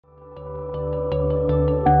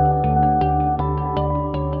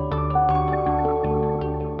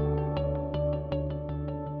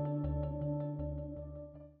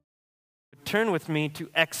turn with me to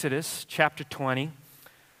Exodus chapter 20.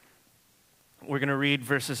 We're going to read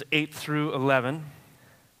verses 8 through 11.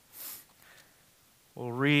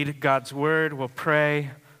 We'll read God's word, we'll pray,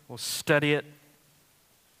 we'll study it,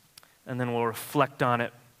 and then we'll reflect on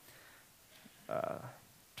it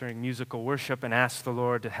during musical worship and ask the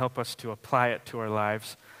Lord to help us to apply it to our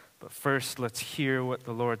lives. But first, let's hear what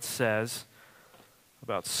the Lord says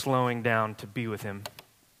about slowing down to be with Him.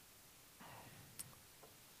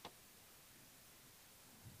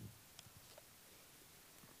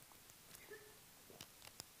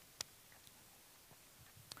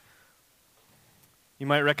 You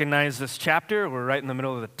might recognize this chapter. We're right in the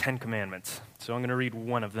middle of the Ten Commandments. So I'm going to read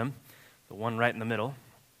one of them, the one right in the middle.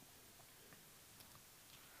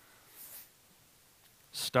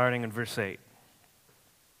 Starting in verse 8.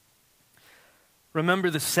 Remember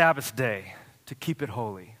the Sabbath day to keep it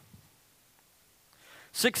holy.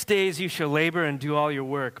 6 days you shall labor and do all your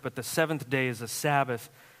work, but the seventh day is a Sabbath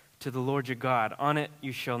to the Lord your God. On it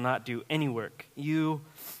you shall not do any work, you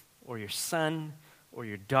or your son or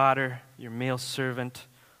your daughter, your male servant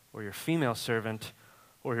or your female servant,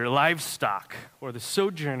 or your livestock, or the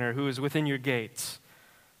sojourner who is within your gates.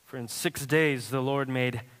 For in 6 days the Lord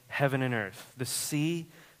made heaven and earth, the sea,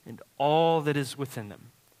 and all that is within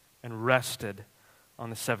them, and rested on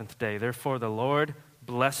the seventh day. Therefore the Lord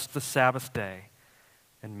blessed the Sabbath day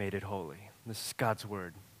and made it holy. This is God's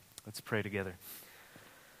word. Let's pray together.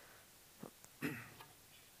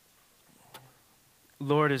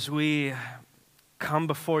 Lord, as we come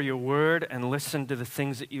before your word and listen to the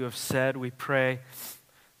things that you have said, we pray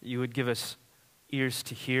that you would give us ears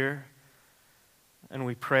to hear, and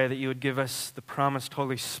we pray that you would give us the promised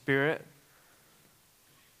Holy Spirit,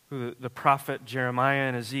 who the prophet Jeremiah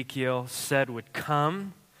and Ezekiel said would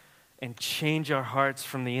come and change our hearts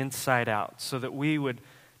from the inside out, so that we would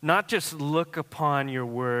not just look upon your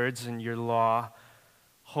words and your law,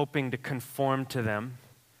 hoping to conform to them,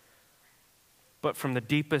 but from the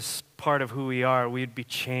deepest part of who we are, we'd be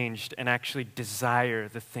changed and actually desire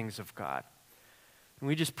the things of God. And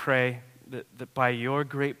we just pray that by your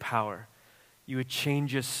great power, you would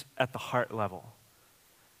change us at the heart level.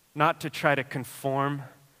 Not to try to conform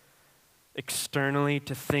externally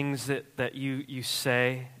to things that you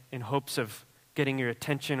say in hopes of getting your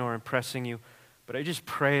attention or impressing you, but I just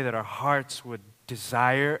pray that our hearts would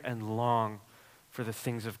desire and long for the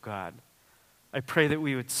things of God. I pray that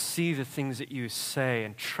we would see the things that you say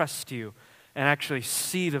and trust you and actually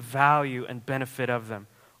see the value and benefit of them.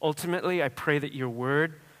 Ultimately, I pray that your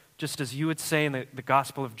word, just as you would say in the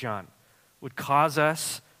Gospel of John, would cause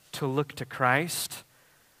us to look to Christ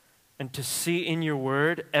and to see in your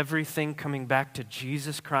word everything coming back to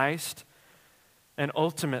Jesus Christ, and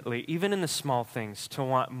ultimately, even in the small things, to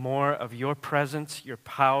want more of your presence, your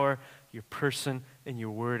power, your person, and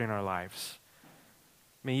your word in our lives.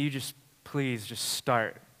 May you please just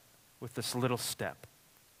start with this little step,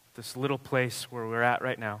 this little place where we're at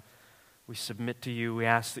right now. We submit to you. We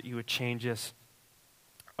ask that you would change us,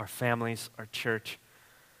 our families, our church,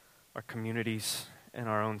 our communities, and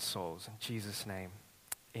our own souls. In Jesus' name,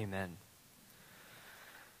 amen.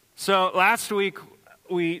 So last week,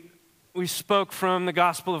 we spoke from the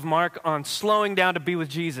Gospel of Mark on slowing down to be with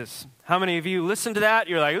Jesus. How many of you listened to that?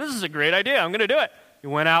 You're like, this is a great idea. I'm going to do it.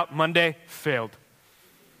 You went out Monday, failed.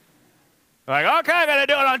 Like, okay, I'm going to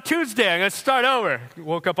do it on Tuesday. I'm going to start over.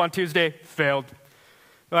 Woke up on Tuesday, failed.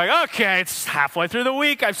 Like, okay, it's halfway through the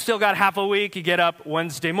week. I've still got half a week. You get up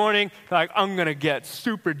Wednesday morning. Like, I'm going to get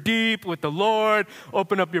super deep with the Lord.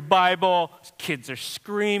 Open up your Bible. Kids are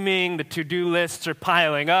screaming. The to-do lists are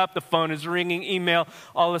piling up. The phone is ringing, email.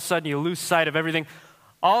 All of a sudden, you lose sight of everything.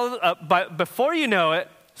 But before you know it,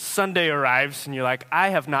 Sunday arrives, and you're like, I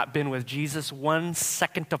have not been with Jesus 1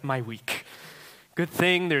 second of my week. Good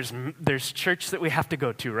thing there's church that we have to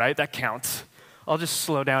go to, right? That counts. I'll just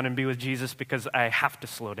slow down and be with Jesus because I have to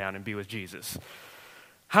slow down and be with Jesus.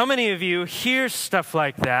 How many of you hear stuff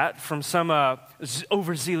like that from some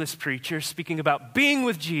overzealous preacher speaking about being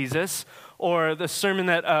with Jesus, or the sermon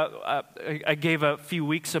that I gave a few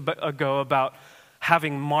weeks ago about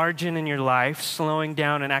having margin in your life, slowing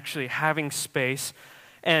down and actually having space,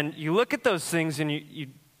 and you look at those things and you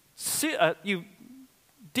see you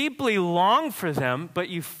deeply long for them, but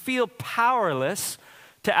you feel powerless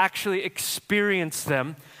to actually experience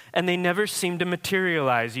them, and they never seem to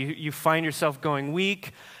materialize. You find yourself going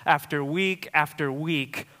week after week after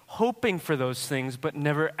week, hoping for those things, but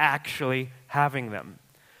never actually having them.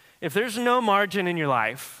 If there's no margin in your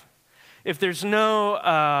life, if there's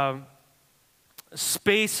no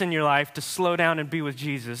space in your life to slow down and be with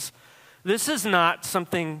Jesus, this is not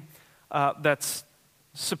something that's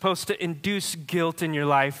supposed to induce guilt in your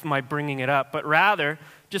life by bringing it up, but rather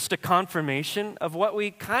just a confirmation of what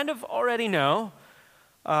we kind of already know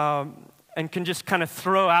and can just kind of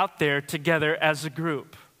throw out there together as a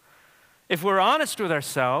group. If we're honest with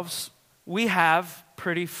ourselves, we have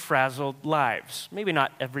pretty frazzled lives. Maybe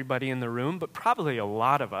not everybody in the room, but probably a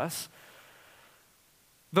lot of us.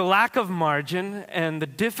 The lack of margin and the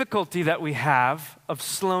difficulty that we have of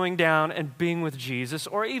slowing down and being with Jesus,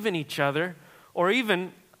 or even each other, or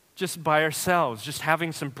even just by ourselves, just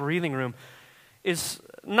having some breathing room, is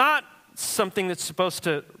not something that's supposed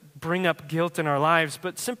to bring up guilt in our lives,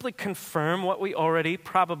 but simply confirm what we already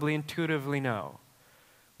probably intuitively know.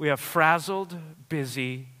 We have frazzled,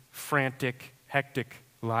 busy, frantic, hectic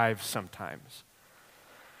lives sometimes.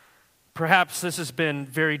 Perhaps this has been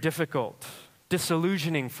very difficult,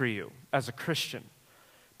 disillusioning for you as a Christian,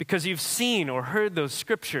 because you've seen or heard those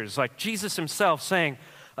scriptures, like Jesus himself saying,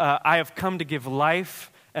 I have come to give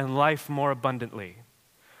life and life more abundantly.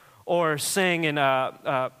 Or saying in,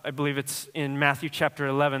 I believe it's in Matthew chapter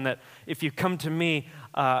 11, that if you come to me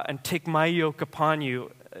and take my yoke upon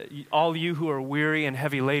you, all you who are weary and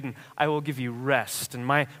heavy laden, I will give you rest. And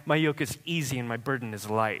my yoke is easy and my burden is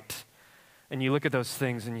light. And you look at those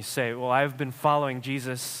things and you say, well, I've been following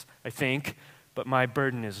Jesus, I think, but my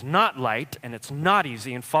burden is not light and it's not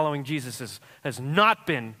easy. And following Jesus has not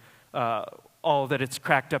been all that it's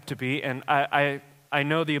cracked up to be. And I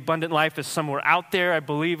know the abundant life is somewhere out there. I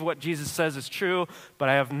believe what Jesus says is true, but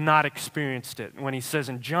I have not experienced it. When he says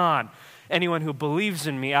in John, anyone who believes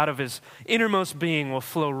in me out of his innermost being will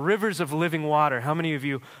flow rivers of living water. How many of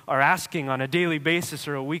you are asking on a daily basis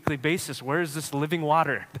or a weekly basis, where is this living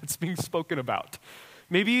water that's being spoken about?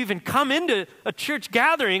 Maybe you even come into a church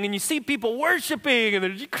gathering and you see people worshiping and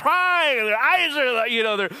they're crying and their eyes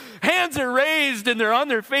are, their hands are raised and they're on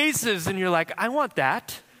their faces and you're like, I want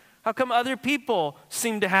that. How come other people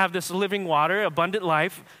seem to have this living water, abundant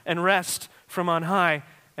life, and rest from on high,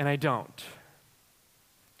 and I don't?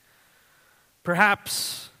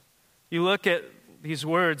 Perhaps you look at these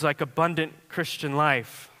words like abundant Christian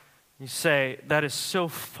life. You say, that is so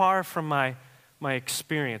far from my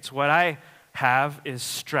experience. What I have is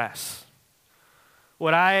stress.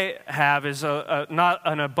 What I have is not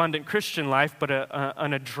an abundant Christian life, but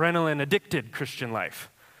an adrenaline-addicted Christian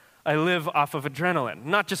life. I live off of adrenaline,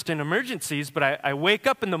 not just in emergencies, but I wake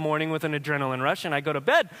up in the morning with an adrenaline rush, and I go to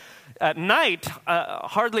bed at night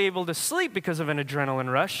hardly able to sleep because of an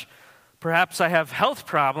adrenaline rush. Perhaps I have health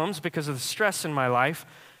problems because of the stress in my life.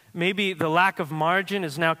 Maybe the lack of margin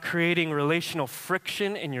is now creating relational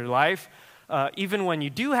friction in your life. Even when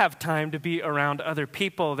you do have time to be around other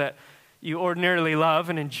people that you ordinarily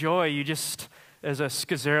love and enjoy, you just, as a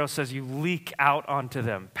Scazzero says, you leak out onto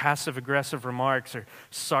them. Passive-aggressive remarks or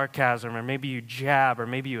sarcasm, or maybe you jab, or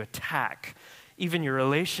maybe you attack. Even your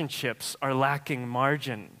relationships are lacking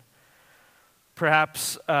margin.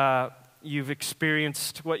 Perhaps you've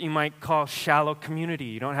experienced what you might call shallow community.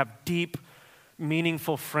 You don't have deep,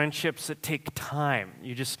 meaningful friendships that take time.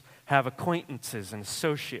 You just have acquaintances and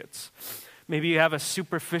associates. Maybe you have a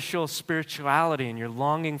superficial spirituality and you're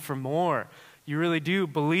longing for more. You really do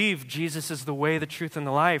believe Jesus is the way, the truth, and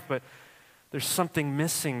the life, but there's something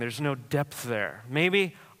missing. There's no depth there.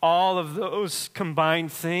 Maybe all of those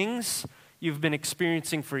combined things you've been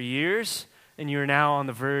experiencing for years, and you're now on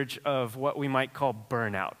the verge of what we might call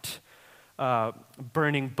burnout.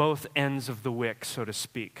 Burning both ends of the wick, so to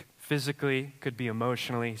speak. Physically, could be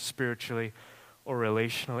emotionally, spiritually, or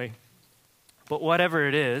relationally. But whatever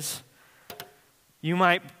it is, you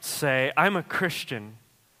might say, I'm a Christian,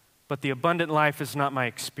 but the abundant life is not my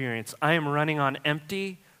experience. I am running on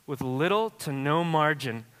empty with little to no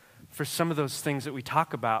margin for some of those things that we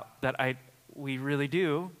talk about that we really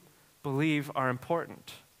do believe are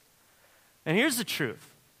important. And here's the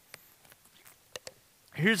truth.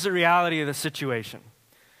 Here's the reality of the situation.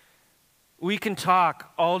 We can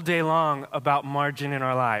talk all day long about margin in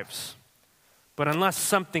our lives, but unless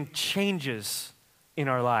something changes in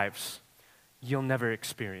our lives, you'll never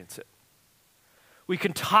experience it. We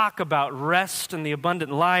can talk about rest and the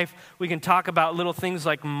abundant life. We can talk about little things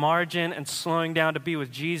like margin and slowing down to be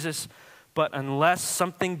with Jesus, but unless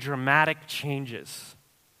something dramatic changes,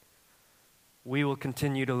 we will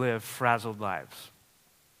continue to live frazzled lives.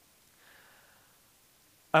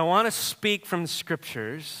 I want to speak from the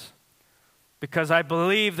scriptures because I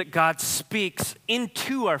believe that God speaks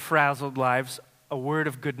into our frazzled lives a word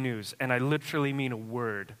of good news, and I literally mean a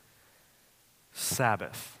word.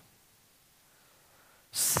 Sabbath.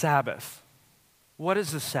 Sabbath. What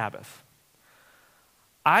is the Sabbath?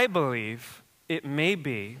 I believe it may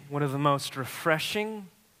be one of the most refreshing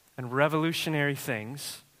and revolutionary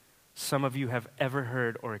things some of you have ever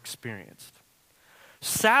heard or experienced.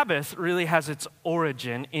 Sabbath really has its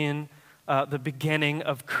origin in the beginning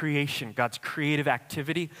of creation, God's creative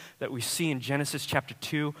activity that we see in Genesis chapter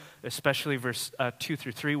 2, especially verse 2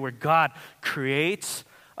 through 3, where God creates,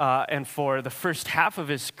 and for the first half of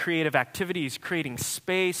his creative activity, he's creating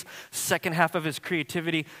space. Second half of his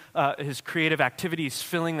creative activity is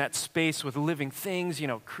filling that space with living things,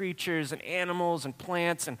 creatures and animals and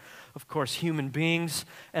plants and, of course, human beings.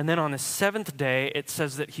 And then on the seventh day, it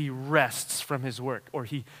says that he rests from his work, or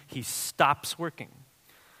he stops working.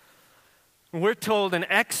 We're told in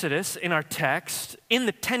Exodus, in our text, in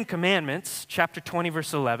the Ten Commandments, chapter 20,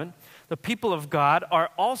 verse 11, the people of God are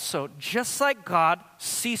also, just like God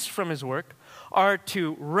ceased from his work, are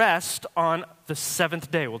to rest on the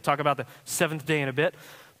seventh day. We'll talk about the seventh day in a bit,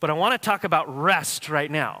 but I want to talk about rest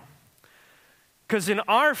right now. Because in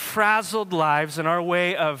our frazzled lives, in our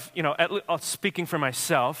way of, speaking for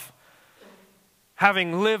myself,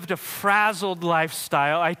 having lived a frazzled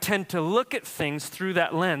lifestyle, I tend to look at things through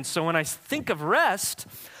that lens. So when I think of rest,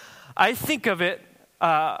 I think of it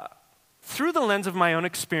through the lens of my own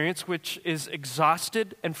experience, which is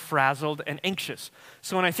exhausted and frazzled and anxious.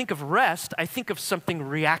 So when I think of rest, I think of something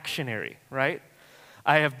reactionary, right?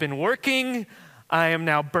 I have been working, I am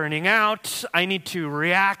now burning out, I need to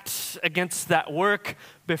react against that work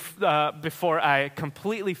before I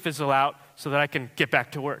completely fizzle out so that I can get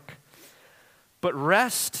back to work. But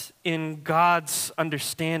rest in God's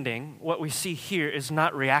understanding, what we see here is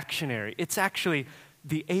not reactionary. It's actually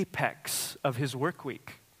the apex of his work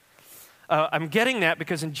week. I'm getting that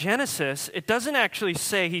because in Genesis, it doesn't actually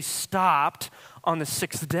say he stopped on the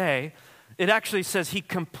sixth day. It actually says he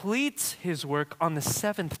completes his work on the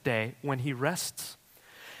seventh day when he rests.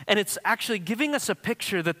 And it's actually giving us a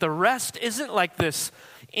picture that the rest isn't like this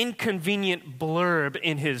inconvenient blurb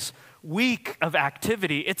in his week of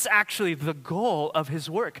activity. It's actually the goal of his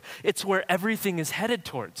work. It's where everything is headed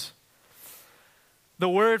towards. The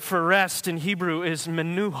word for rest in Hebrew is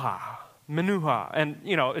menuha. Menuha. And,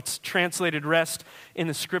 it's translated rest in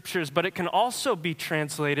the scriptures, but it can also be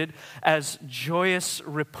translated as joyous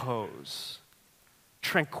repose,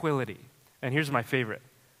 tranquility. And here's my favorite,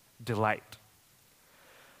 delight.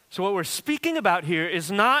 So what we're speaking about here is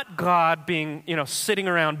not God being, sitting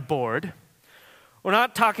around bored. We're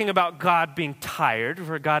not talking about God being tired,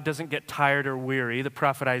 for God doesn't get tired or weary, the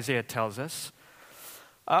prophet Isaiah tells us.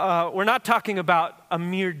 We're not talking about a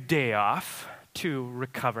mere day off to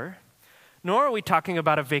recover, nor are we talking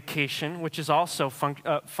about a vacation, which is also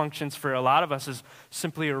functions for a lot of us as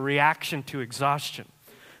simply a reaction to exhaustion.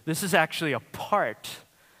 This is actually a part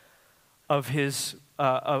of his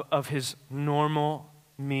normal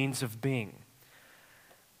means of being.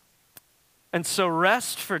 And so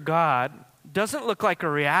rest for God doesn't look like a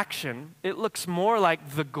reaction. It looks more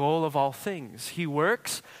like the goal of all things. He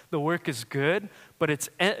works, the work is good, but it's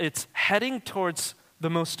heading towards the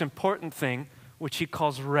most important thing, which he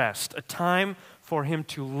calls rest, a time for him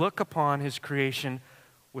to look upon his creation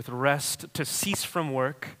with rest, to cease from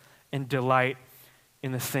work and delight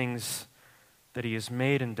in the things that he has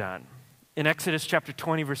made and done. In Exodus chapter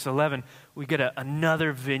 20, verse 11, we get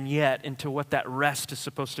another vignette into what that rest is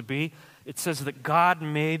supposed to be. It says that God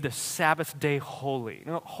made the Sabbath day holy.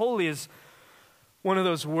 Holy is one of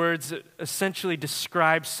those words that essentially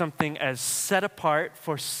describes something as set apart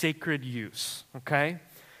for sacred use, okay?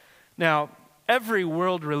 Now, every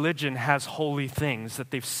world religion has holy things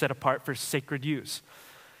that they've set apart for sacred use.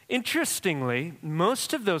 Interestingly,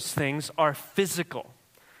 most of those things are physical.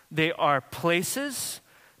 They are places,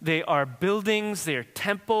 they are buildings, they are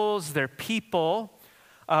temples, they're people,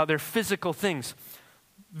 they're physical things.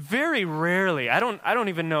 Very rarely, I don't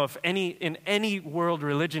even know if in any world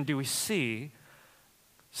religion do we see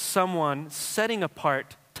someone setting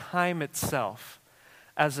apart time itself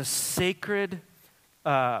as a sacred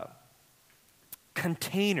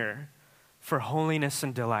container for holiness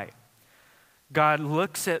and delight. God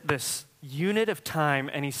looks at this unit of time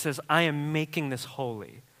and he says, I am making this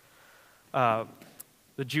holy.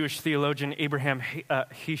 The Jewish theologian Abraham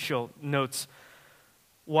Heschel notes,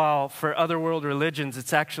 while for other world religions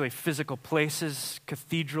it's actually physical places,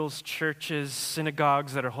 cathedrals, churches,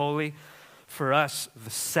 synagogues that are holy, for us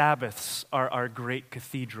the Sabbaths are our great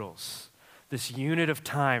cathedrals, this unit of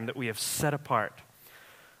time that we have set apart.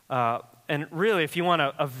 And really, if you want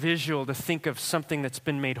a visual to think of something that's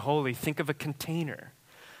been made holy, think of a container.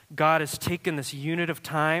 God has taken this unit of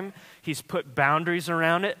time, he's put boundaries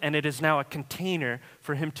around it, and it is now a container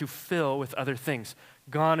for him to fill with other things.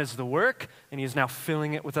 Gone is the work, and he is now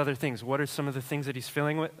filling it with other things. What are some of the things that he's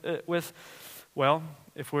filling with? Well,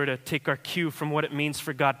 if we're to take our cue from what it means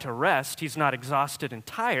for God to rest, he's not exhausted and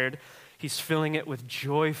tired. He's filling it with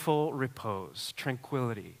joyful repose,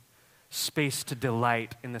 tranquility, space to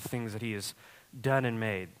delight in the things that he has done and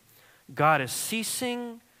made. God is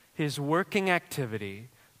ceasing his working activity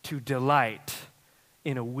to delight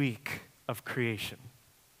in a week of creation.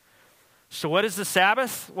 So what is the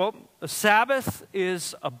Sabbath? Well, the Sabbath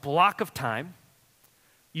is a block of time,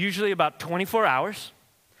 usually about 24 hours,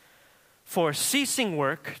 for ceasing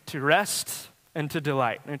work to rest and to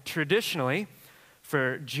delight. And traditionally,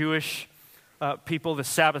 for Jewish people, the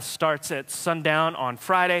Sabbath starts at sundown on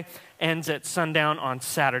Friday, ends at sundown on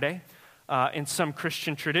Saturday. In some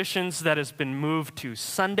Christian traditions, that has been moved to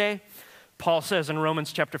Sunday. Paul says in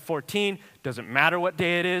Romans chapter 14, doesn't matter what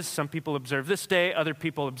day it is. Some people observe this day, other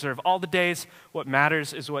people observe all the days. What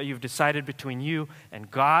matters is what you've decided between you and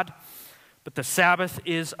God. But the Sabbath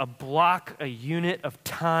is a block, a unit of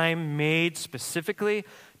time made specifically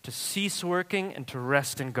to cease working and to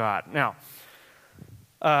rest in God. Now,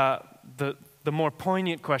 the more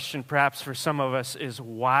poignant question perhaps for some of us is,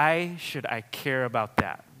 why should I care about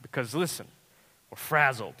that? Because listen, we're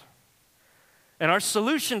frazzled. And our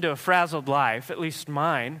solution to a frazzled life, at least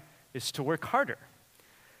mine, is to work harder.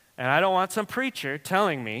 And I don't want some preacher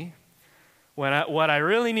telling me what I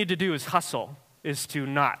really need to do is hustle, is to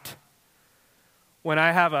not. When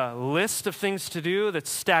I have a list of things to do that's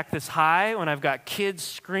stacked this high, when I've got kids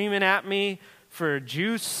screaming at me for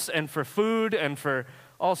juice and for food and for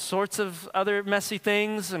all sorts of other messy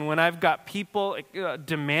things, and when I've got people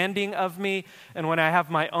demanding of me, and when I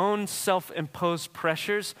have my own self-imposed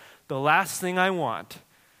pressures, the last thing I want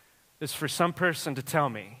is for some person to tell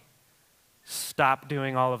me, stop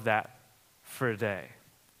doing all of that for a day.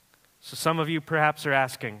 So some of you perhaps are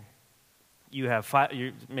asking,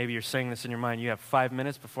 maybe you're saying this in your mind, you have 5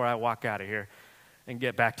 minutes before I walk out of here and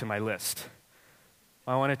get back to my list.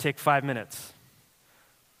 I want to take 5 minutes,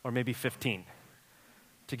 or maybe 15,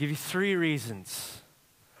 to give you 3 reasons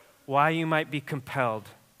why you might be compelled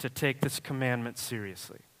to take this commandment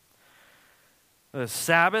seriously. The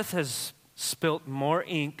Sabbath has spilt more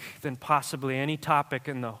ink than possibly any topic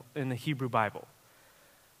in the Hebrew Bible,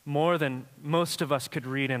 more than most of us could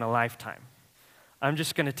read in a lifetime. I'm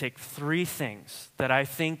just going to take 3 things that I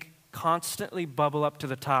think constantly bubble up to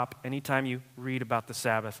the top anytime you read about the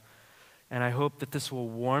Sabbath, and I hope that this will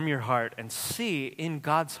warm your heart and see in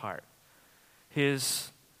God's heart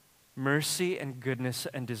his mercy and goodness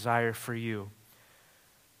and desire for you.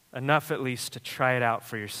 Enough at least to try it out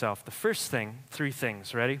for yourself. The first thing, 3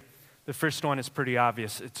 things, ready? The first one is pretty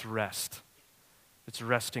obvious. It's rest. It's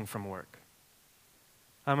resting from work.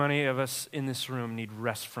 How many of us in this room need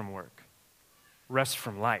rest from work? Rest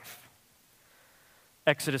from life.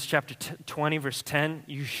 Exodus chapter 20, verse 10,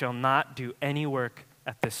 you shall not do any work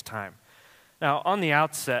at this time. Now, on the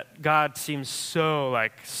outset, God seems so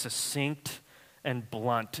succinct and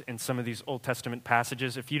blunt in some of these Old Testament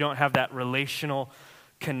passages. If you don't have that relational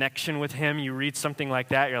connection with him, you read something like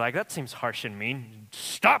that, you're like, that seems harsh and mean.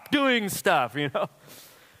 Stop doing stuff,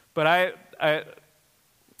 But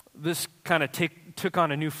this kind of took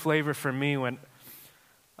on a new flavor for me when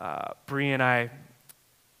Bree and I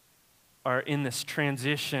are in this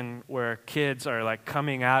transition where kids are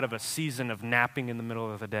coming out of a season of napping in the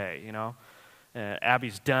middle of the day,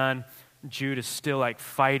 Abby's done, Jude is still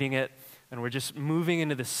fighting it, and we're just moving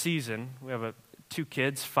into the season. We have 2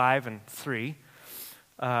 kids, 5 and 3,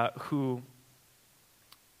 who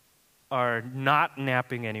are not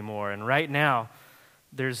napping anymore. And right now,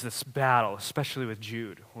 there's this battle, especially with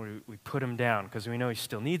Jude, where we put him down because we know he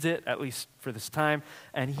still needs it, at least for this time,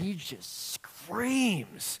 and he just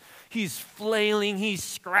screams. He's flailing, he's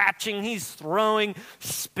scratching, he's throwing,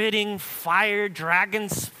 spitting, fire,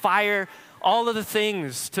 dragons, fire, all of the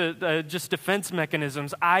things to just defense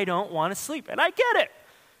mechanisms. I don't want to sleep, and I get it.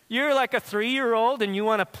 You're like a 3-year-old and you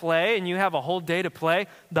want to play and you have a whole day to play.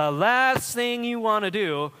 The last thing you want to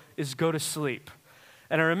do is go to sleep.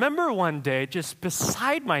 And I remember one day just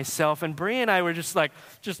beside myself, and Bree and I were just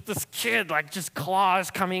this kid, just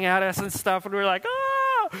claws coming at us and stuff, and we were like,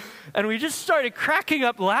 ah! And we just started cracking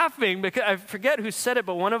up laughing because I forget who said it,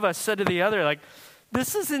 but one of us said to the other,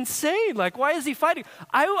 this is insane. Why is he fighting?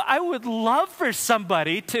 I would love for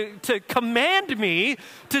somebody to command me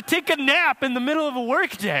to take a nap in the middle of a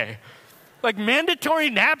work day. Mandatory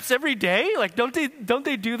naps every day? Don't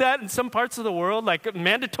they do that in some parts of the world?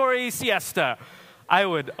 Mandatory siesta. I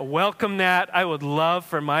would welcome that. I would love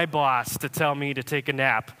for my boss to tell me to take a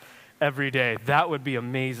nap every day. That would be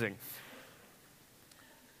amazing.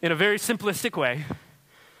 In a very simplistic way,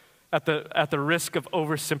 at the risk of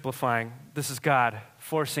oversimplifying, this is God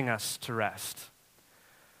forcing us to rest.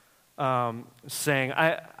 saying,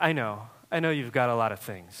 I know you've got a lot of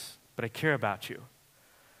things, but I care about you.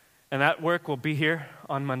 And that work will be here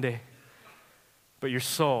on Monday, but your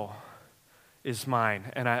soul is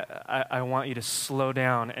mine. And I want you to slow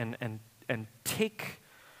down and take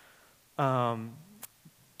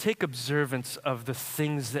observance of the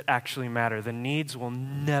things that actually matter. The needs will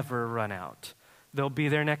never run out. They'll be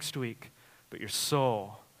there next week, but your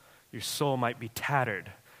soul might be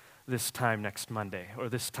tattered this time next Monday or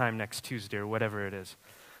this time next Tuesday or whatever it is.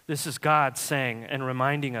 This is God saying and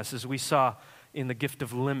reminding us, as we saw in the gift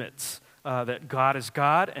of limits, that God is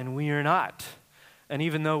God and we are not. And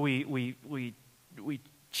even though we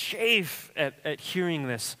chafe at hearing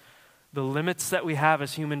this, the limits that we have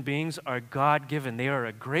as human beings are God-given. They are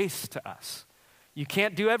a grace to us. You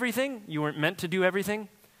can't do everything. You weren't meant to do everything.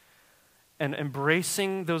 And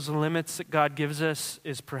embracing those limits that God gives us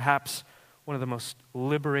is perhaps one of the most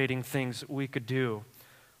liberating things we could do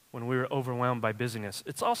when we were overwhelmed by busyness.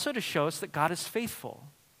 It's also to show us that God is faithful.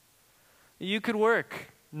 You could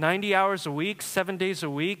work 90 hours a week, 7 days a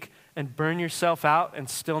week, and burn yourself out and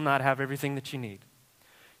still not have everything that you need.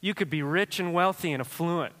 You could be rich and wealthy and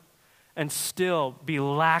affluent and still be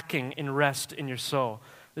lacking in rest in your soul.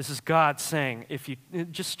 This is God saying, if you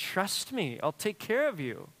just trust me, I'll take care of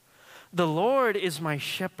you. The Lord is my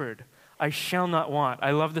shepherd. I shall not want.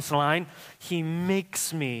 I love this line. He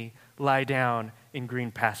makes me lie down in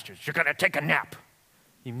green pastures. You're going to take a nap.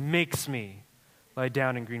 He makes me lie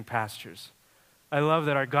down in green pastures. I love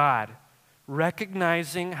that our God,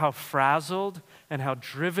 recognizing how frazzled and how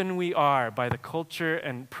driven we are by the culture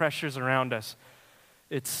and pressures around us,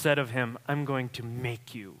 it's said of him, I'm going to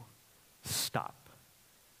make you stop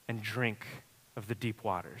and drink of the deep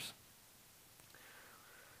waters.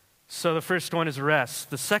 So the first one is rest.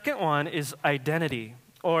 The second one is identity.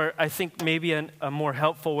 Or I think maybe a more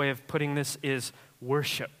helpful way of putting this is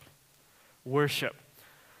worship. Worship.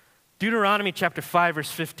 Deuteronomy chapter 5,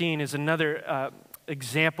 verse 15 is another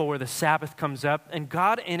example where the Sabbath comes up, and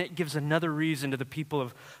God in it gives another reason to the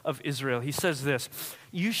people of Israel. He says this,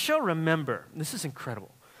 you shall remember, this is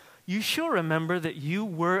incredible, you shall remember that you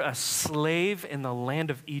were a slave in the land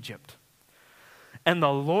of Egypt. And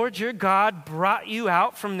the Lord your God brought you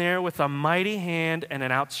out from there with a mighty hand and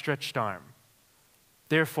an outstretched arm.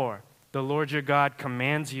 Therefore, the Lord your God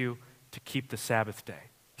commands you to keep the Sabbath day.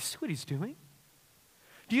 You see what he's doing?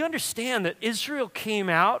 Do you understand that Israel came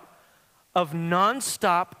out of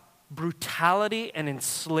nonstop brutality and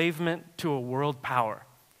enslavement to a world power?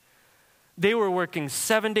 They were working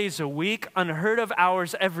 7 days a week, unheard of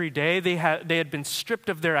hours every day. They had been stripped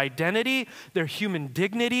of their identity, their human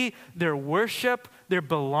dignity, their worship, their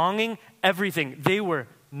belonging, everything. They were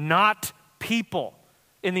not people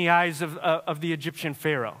in the eyes of the Egyptian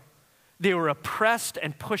Pharaoh. They were oppressed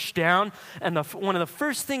and pushed down. And one of the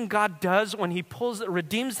first things God does when he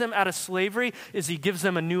redeems them out of slavery is he gives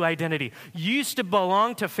them a new identity. You used to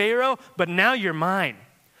belong to Pharaoh, but now you're mine.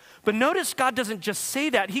 But notice God doesn't just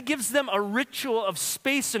say that. He gives them a ritual of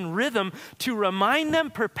space and rhythm to remind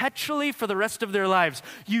them perpetually for the rest of their lives.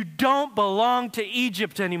 You don't belong to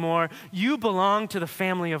Egypt anymore. You belong to the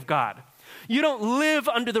family of God. You don't live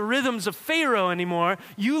under the rhythms of Pharaoh anymore.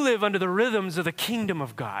 You live under the rhythms of the kingdom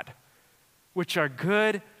of God, which are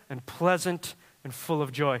good and pleasant and full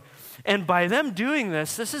of joy. And by them doing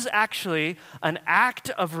this, this is actually an act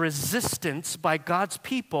of resistance by God's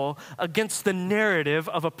people against the narrative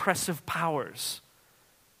of oppressive powers.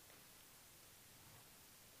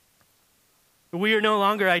 We are no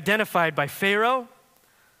longer identified by Pharaoh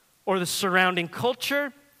or the surrounding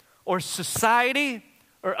culture or society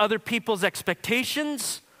or other people's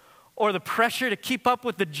expectations or the pressure to keep up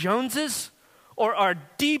with the Joneses or our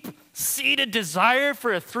deep-seated desire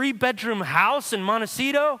for a 3-bedroom house in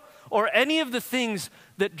Montecito, or any of the things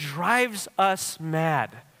that drives us mad.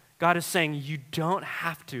 God is saying you don't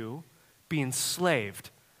have to be enslaved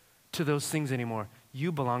to those things anymore.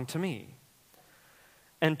 You belong to me.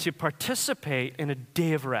 And to participate in a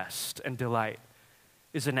day of rest and delight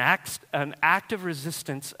is an act of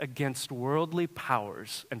resistance against worldly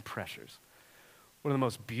powers and pressures. One of the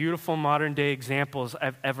most beautiful modern day examples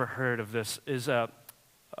I've ever heard of this is a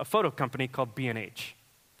photo company called B&H.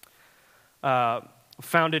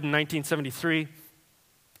 Founded in 1973,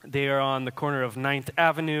 they are on the corner of 9th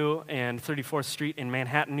Avenue and 34th Street in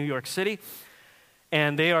Manhattan, New York City.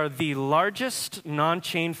 And they are the largest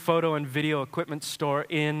non-chain photo and video equipment store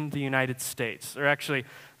in the United States. They're actually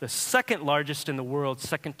the second largest in the world,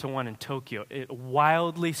 second to one in Tokyo.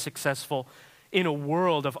 Wildly successful in a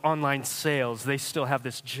world of online sales. They still have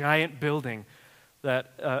this giant building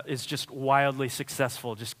that is just wildly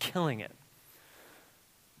successful, just killing it.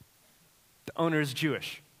 The owner is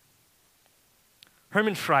Jewish.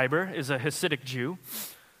 Hermann Schreiber is a Hasidic Jew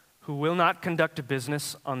who will not conduct a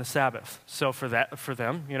business on the Sabbath. So for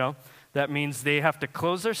them, that means they have to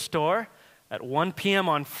close their store at 1 p.m.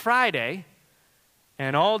 on Friday,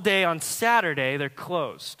 and all day on Saturday they're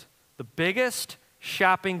closed. The biggest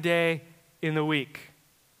shopping day in the week.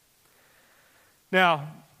 Now,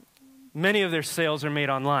 many of their sales are made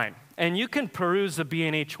online, and you can peruse the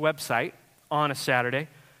B&H website on a Saturday,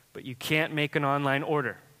 but you can't make an online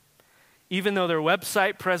order. Even though their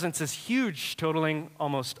website presence is huge, totaling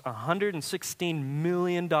almost $116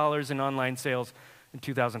 million in online sales in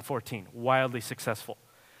 2014, wildly successful.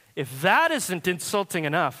 If that isn't insulting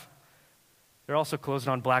enough, they're also closed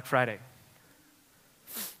on Black Friday.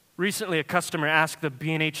 Recently, a customer asked the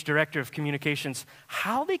B&H director of communications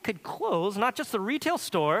how they could close not just the retail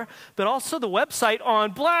store, but also the website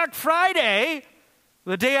on Black Friday,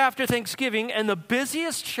 the day after Thanksgiving, and the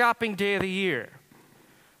busiest shopping day of the year.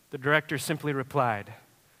 The director simply replied,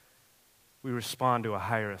 "We respond to a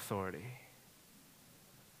higher authority.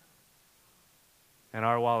 And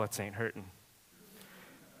our wallets ain't hurting."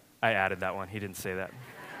 I added that one. He didn't say that.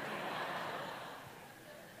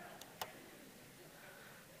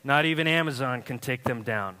 Not even Amazon can take them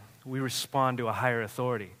down. We respond to a higher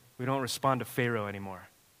authority. We don't respond to Pharaoh anymore.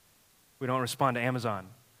 We don't respond to Amazon.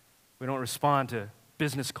 We don't respond to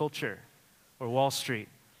business culture or Wall Street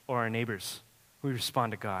or our neighbors. We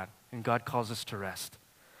respond to God, and God calls us to rest.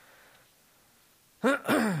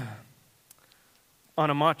 On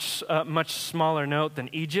a much smaller note than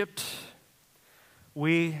Egypt,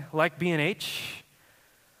 we, like B&H,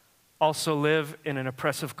 also live in an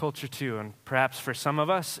oppressive culture too, and perhaps for some of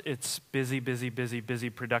us, it's busy,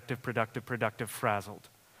 productive, frazzled.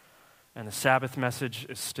 And the Sabbath message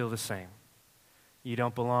is still the same. You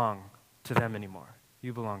don't belong to them anymore.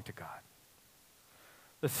 You belong to God.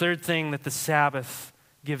 The third thing that the Sabbath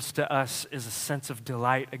gives to us is a sense of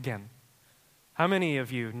delight again. How many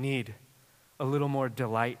of you need a little more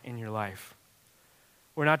delight in your life?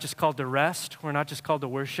 We're not just called to rest. We're not just called to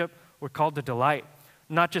worship. We're called to delight.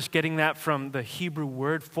 Not just getting that from the Hebrew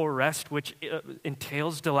word for rest, which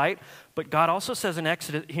entails delight, but God also says in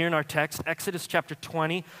Exodus, here in our text, Exodus chapter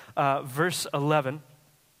 20, verse 11,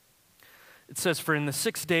 it says, "For in the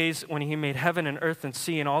 6 days when he made heaven and earth and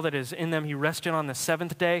sea and all that is in them, he rested on the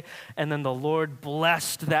seventh day, and then the Lord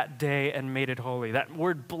blessed that day and made it holy." That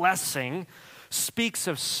word blessing speaks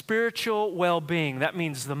of spiritual well-being. That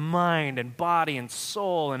means the mind and body and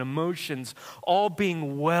soul and emotions all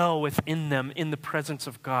being well within them in the presence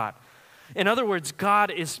of God. In other words, God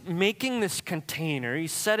is making this container,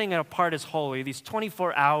 he's setting it apart as holy, these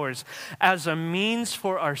 24 hours, as a means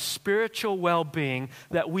for our spiritual well-being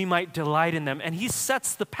that we might delight in them. And he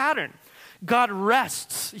sets the pattern. God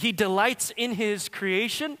rests. He delights in his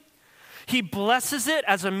creation. He blesses it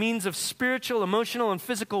as a means of spiritual, emotional, and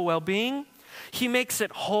physical well-being. He makes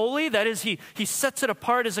it holy. That is, he sets it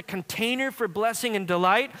apart as a container for blessing and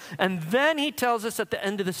delight. And then he tells us at the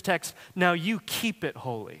end of this text, now you keep it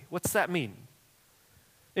holy. What's that mean?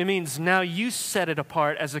 It means now you set it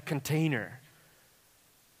apart as a container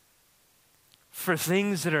for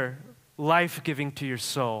things that are life-giving to your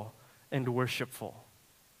soul and worshipful.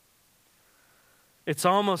 It's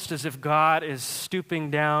almost as if God is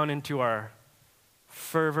stooping down into our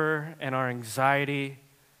fervor and our anxiety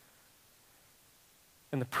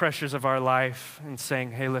and the pressures of our life and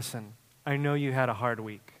saying, hey, listen, I know you had a hard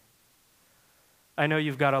week. I know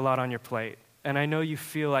you've got a lot on your plate. And I know you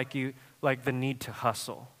feel like the need to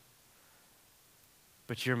hustle.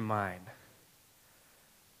 But you're mine.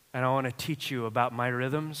 And I want to teach you about my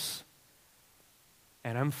rhythms.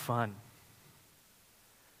 And I'm fun.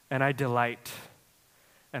 And I delight.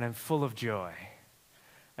 And I'm full of joy.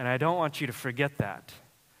 And I don't want you to forget that,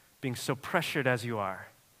 being so pressured as you are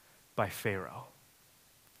by Pharaoh.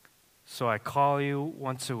 So I call you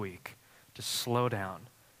once a week to slow down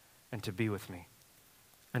and to be with me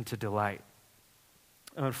and to delight.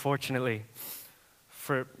 Unfortunately,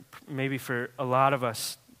 maybe for a lot of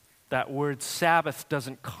us, that word Sabbath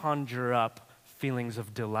doesn't conjure up feelings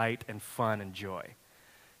of delight and fun and joy.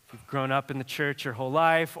 If you've grown up in the church your whole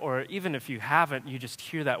life, or even if you haven't, you just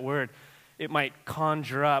hear that word, it might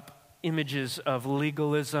conjure up images of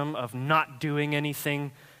legalism, of not doing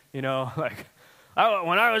anything, like,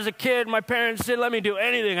 when I was a kid, my parents didn't let me do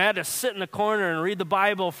anything. I had to sit in the corner and read the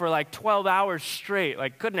Bible for like 12 hours straight.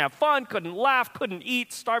 Like, couldn't have fun, couldn't laugh, couldn't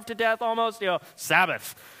eat, starved to death almost.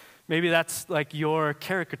 Sabbath. Maybe that's like your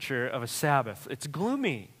caricature of a Sabbath. It's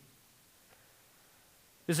gloomy.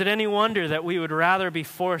 Is it any wonder that we would rather be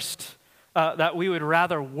forced, that we would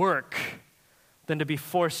rather work than to be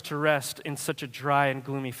forced to rest in such a dry and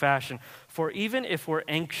gloomy fashion? For even if we're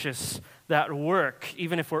anxious that work,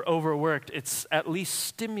 even if we're overworked, it's at least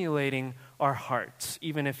stimulating our hearts.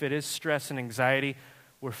 Even if it is stress and anxiety,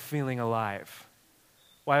 we're feeling alive.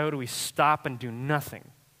 Why would we stop and do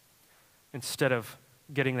nothing instead of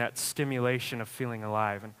getting that stimulation of feeling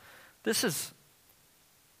alive? And this is,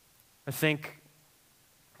 I think,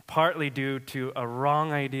 partly due to a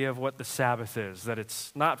wrong idea of what the Sabbath is, that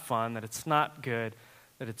it's not fun, that it's not good,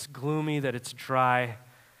 that it's gloomy, that it's dry,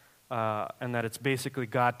 and that it's basically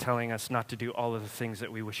God telling us not to do all of the things that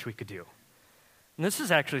we wish we could do. And this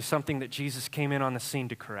is actually something that Jesus came in on the scene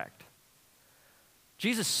to correct.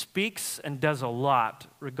 Jesus speaks and does a lot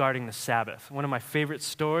regarding the Sabbath. One of my favorite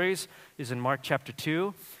stories is in Mark chapter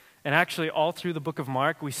 2, and actually all through the book of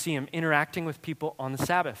Mark, we see him interacting with people on the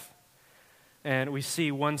Sabbath. And we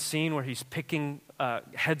see one scene where he's picking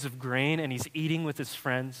heads of grain and he's eating with his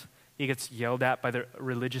friends. He gets yelled at by the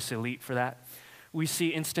religious elite for that. We see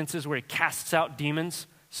instances where he casts out demons,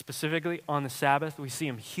 specifically on the Sabbath. We see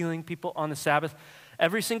him healing people on the Sabbath.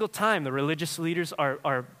 Every single time, the religious leaders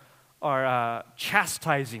are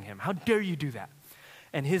chastising him. How dare you do that?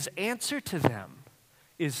 And his answer to them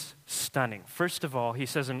is stunning. First of all, he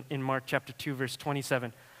says in Mark chapter 2, verse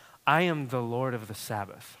 27, I am the Lord of the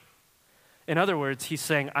Sabbath. In other words, he's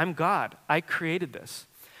saying, I'm God. I created this.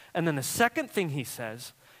 And then the second thing he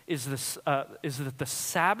says is that the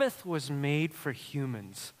Sabbath was made for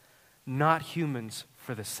humans, not humans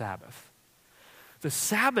for the Sabbath. The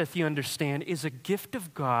Sabbath, you understand, is a gift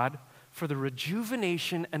of God for the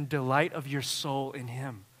rejuvenation and delight of your soul in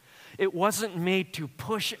him. It wasn't made to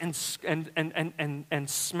push and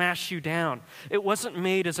smash you down. It wasn't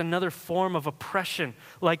made as another form of oppression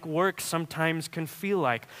like work sometimes can feel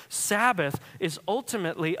like. Sabbath is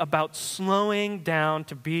ultimately about slowing down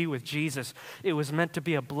to be with Jesus. It was meant to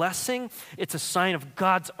be a blessing. It's a sign of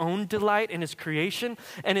God's own delight in his creation,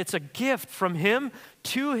 and it's a gift from him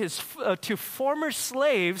to former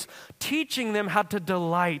slaves, teaching them how to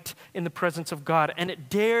delight in the presence of God. And it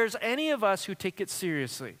dares any of us who take it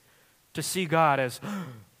seriously to see God as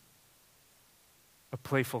a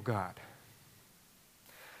playful God.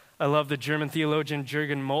 I love the German theologian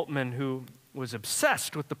Jürgen Moltmann, who was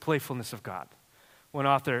obsessed with the playfulness of God. One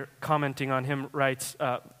author commenting on him writes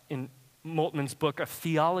in Moltmann's book, A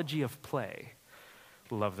Theology of Play.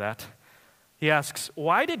 Love that. He asks,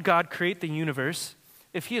 why did God create the universe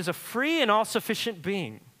if he is a free and all-sufficient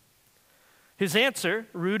being? His answer,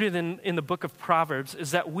 rooted in the book of Proverbs,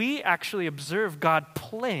 is that we actually observe God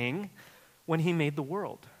playing when he made the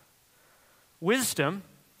world. Wisdom,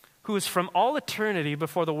 who is from all eternity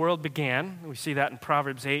before the world began, we see that in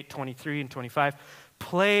Proverbs 8, 23 and 25,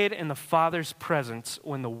 played in the Father's presence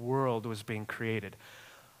when the world was being created.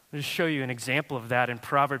 I'll just show you an example of that in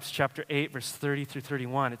Proverbs chapter 8, verse 30 through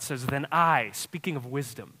 31. It says, then I, speaking of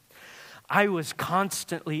wisdom, I was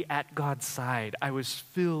constantly at God's side. I was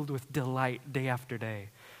filled with delight day after day,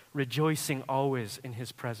 rejoicing always in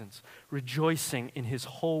his presence, rejoicing in his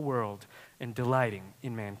whole world, and delighting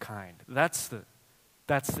in mankind. That's the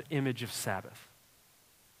image of Sabbath.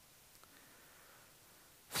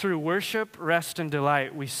 Through worship, rest, and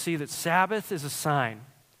delight, we see that Sabbath is a sign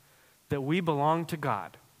that we belong to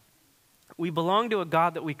God. We belong to a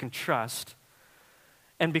God that we can trust.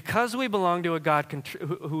 And because we belong to a God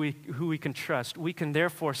who we can trust, we can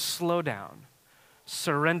therefore slow down,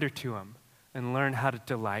 surrender to him, and learn how to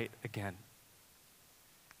delight again.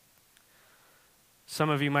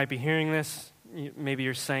 Some of you might be hearing this. Maybe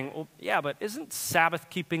you're saying, well, yeah, but isn't Sabbath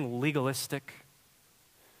keeping legalistic?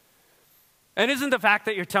 And isn't the fact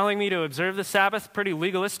that you're telling me to observe the Sabbath pretty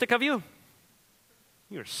legalistic of you?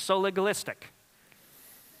 You're so legalistic.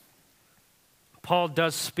 Paul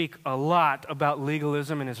does speak a lot about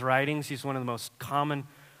legalism in his writings. He's one of the most common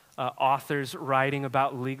authors writing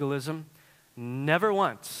about legalism. Never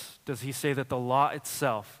once does he say that the law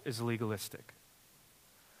itself is legalistic.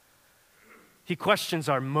 He questions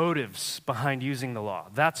our motives behind using the law.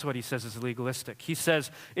 That's what he says is legalistic. He says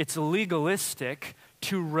it's legalistic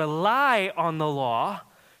to rely on the law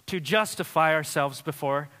to justify ourselves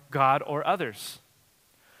before God or others.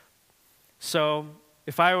 So,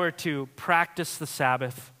 if I were to practice the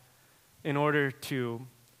Sabbath in order to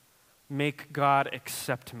make God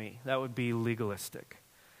accept me, that would be legalistic.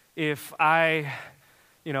 If you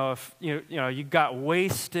got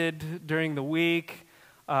wasted during the week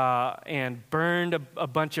and burned a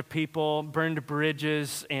bunch of people, burned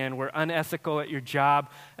bridges, and were unethical at your job,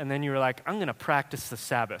 and then you were like, I'm going to practice the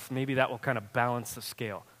Sabbath. Maybe that will kind of balance the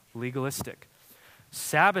scale. Legalistic.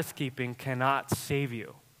 Sabbath keeping cannot save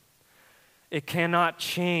you. It cannot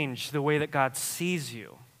change the way that God sees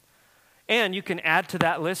you. And you can add to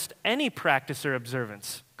that list any practice or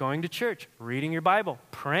observance. Going to church, reading your Bible,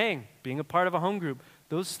 praying, being a part of a home group.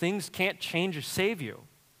 Those things can't change or save you.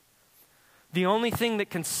 The only thing that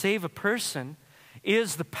can save a person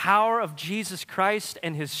is the power of Jesus Christ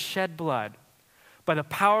and his shed blood, by the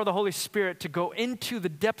power of the Holy Spirit to go into the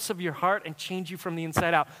depths of your heart and change you from the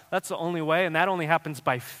inside out. That's the only way, and that only happens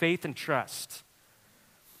by faith and trust.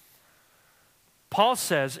 Paul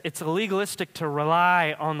says it's legalistic to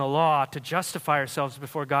rely on the law to justify ourselves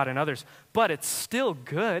before God and others, but it's still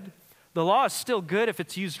good. The law is still good if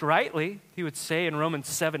it's used rightly, he would say in Romans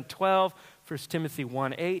 7:12, 1 Timothy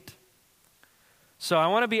 1:8. So I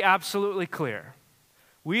want to be absolutely clear.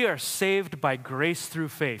 We are saved by grace through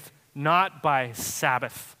faith, not by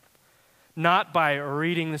Sabbath, not by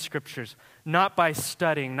reading the scriptures, not by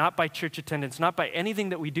studying, not by church attendance, not by anything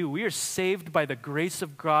that we do. We are saved by the grace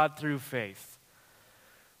of God through faith.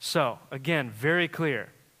 So, again, very clear.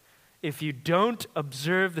 If you don't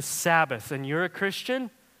observe the Sabbath and you're a Christian,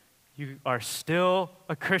 you are still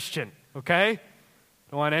a Christian, okay?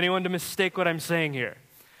 Don't want anyone to mistake what I'm saying here.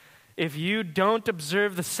 If you don't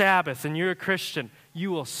observe the Sabbath and you're a Christian, you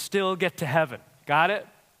will still get to heaven. Got it?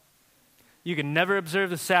 You can never observe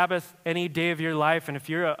the Sabbath any day of your life, and if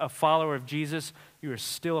you're a follower of Jesus, you are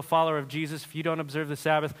still a follower of Jesus. If you don't observe the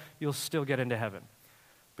Sabbath, you'll still get into heaven.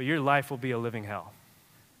 But your life will be a living hell.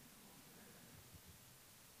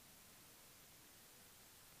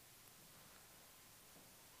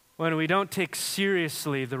 When we don't take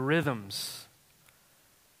seriously the rhythms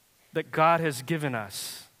that God has given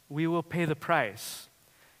us, we will pay the price.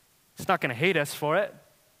 He's not going to hate us for it.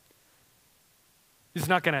 He's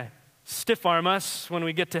not going to stiff arm us when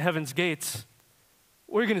we get to heaven's gates.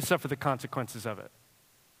 We're going to suffer the consequences of it.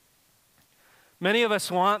 Many of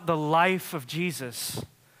us want the life of Jesus,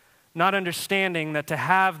 not understanding that to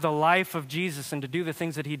have the life of Jesus and to do the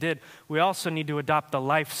things that he did, we also need to adopt the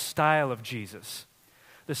lifestyle of Jesus.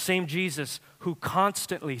 The same Jesus who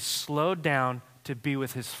constantly slowed down to be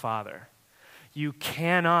with his Father. You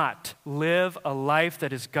cannot live a life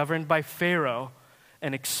that is governed by Pharaoh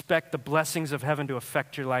and expect the blessings of heaven to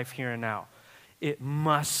affect your life here and now. It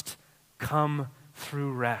must come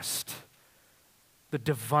through rest. The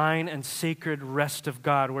divine and sacred rest of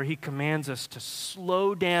God, where he commands us to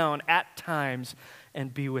slow down at times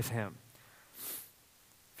and be with him.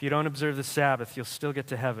 If you don't observe the Sabbath, you'll still get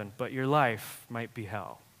to heaven, but your life might be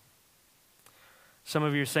hell. Some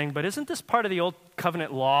of you are saying, but isn't this part of the Old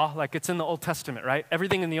Covenant law? Like it's in the Old Testament, right?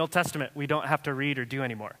 Everything in the Old Testament we don't have to read or do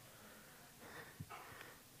anymore.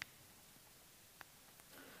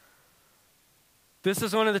 This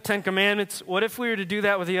is one of the 10 Commandments. What if we were to do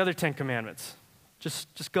that with the other 10 Commandments?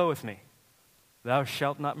 Just go with me. Thou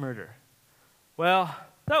shalt not murder. Well,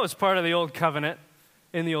 that was part of the Old Covenant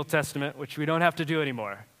in the Old Testament, which we don't have to do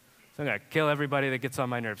anymore. So I'm going to kill everybody that gets on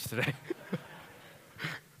my nerves today.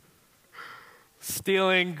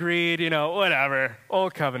 Stealing, greed, whatever.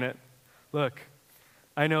 Old Covenant. Look,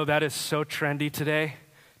 I know that is so trendy today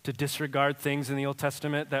to disregard things in the Old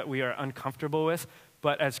Testament that we are uncomfortable with.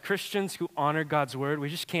 But as Christians who honor God's word, we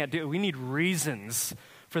just can't do it. We need reasons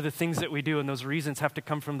for the things that we do, and those reasons have to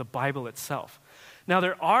come from the Bible itself. Now,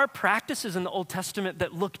 there are practices in the Old Testament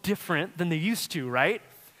that look different than they used to, right?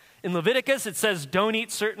 In Leviticus, it says don't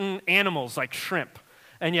eat certain animals like shrimp.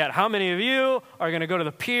 And yet, how many of you are going to go to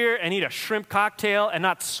the pier and eat a shrimp cocktail and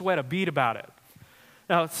not sweat a bead about it?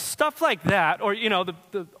 Now, stuff like that, or,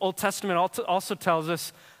 the Old Testament also tells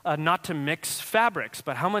us not to mix fabrics,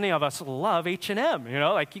 but how many of us love H&M?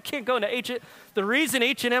 You can't go into H&M. The reason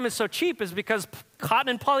H&M is so cheap is because cotton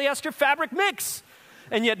and polyester fabric mix.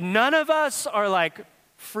 And yet none of us are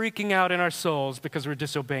freaking out in our souls because we're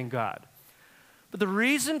disobeying God. But the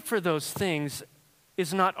reason for those things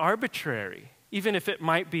is not arbitrary, even if it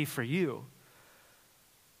might be for you.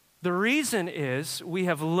 The reason is we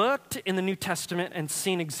have looked in the New Testament and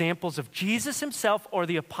seen examples of Jesus himself or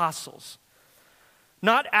the apostles,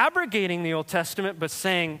 not abrogating the Old Testament, but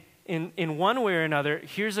saying in one way or another,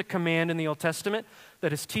 here's a command in the Old Testament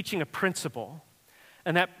that is teaching a principle.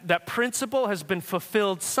 And that principle has been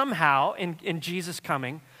fulfilled somehow in Jesus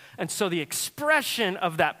coming. And so the expression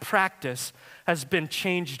of that practice has been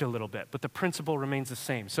changed a little bit, but the principle remains the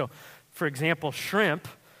same. So, for example, shrimp,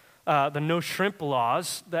 the no shrimp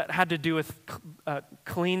laws, that had to do with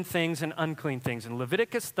clean things and unclean things. In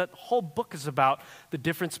Leviticus, that whole book is about the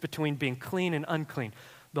difference between being clean and unclean.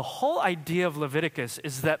 The whole idea of Leviticus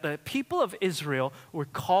is that the people of Israel were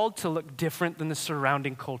called to look different than the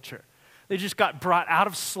surrounding culture. They just got brought out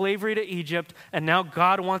of slavery to Egypt, and now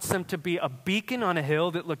God wants them to be a beacon on a hill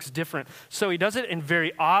that looks different. So he does it in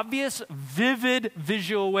very obvious, vivid,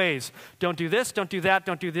 visual ways. Don't do this, don't do that,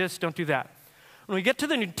 don't do this, don't do that. When we get to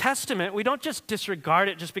the New Testament, we don't just disregard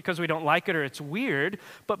it just because we don't like it or it's weird,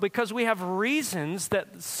 but because we have reasons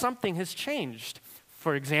that something has changed.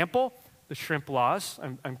 For example, the shrimp laws.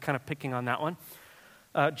 I'm kind of picking on that one.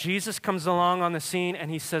 Jesus comes along on the scene and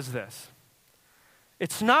he says this.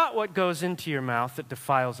 It's not what goes into your mouth that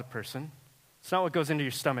defiles a person. It's not what goes into your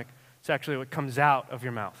stomach. It's actually what comes out of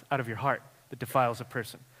your mouth, out of your heart, that defiles a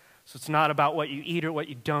person. So it's not about what you eat or what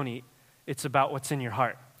you don't eat. It's about what's in your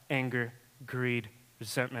heart. Anger, greed,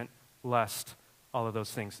 resentment, lust, all of those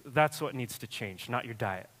things. That's what needs to change, not your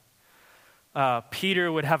diet.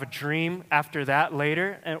 Peter would have a dream after that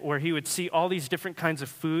later where he would see all these different kinds of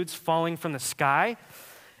foods falling from the sky,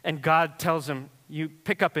 and God tells him, you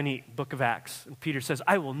pick up and eat, Book of Acts. And Peter says,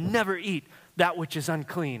 I will never eat that which is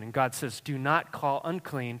unclean. And God says, do not call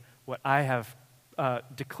unclean what I have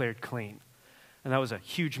declared clean. And that was a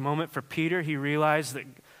huge moment for Peter. He realized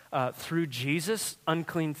that through Jesus,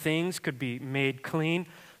 unclean things could be made clean.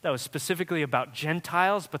 That was specifically about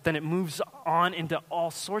Gentiles, but then it moves on into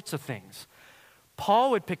all sorts of things.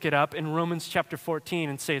 Paul would pick it up in Romans chapter 14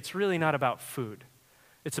 and say it's really not about food.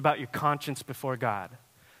 It's about your conscience before God.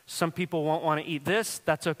 Some people won't want to eat this,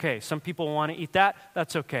 that's okay. Some people want to eat that,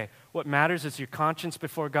 that's okay. What matters is your conscience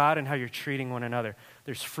before God and how you're treating one another.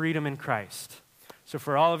 There's freedom in Christ. So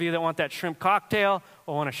for all of you that want that shrimp cocktail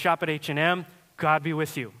or want to shop at H&M, God be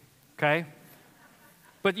with you, okay?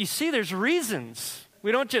 But you see, there's reasons.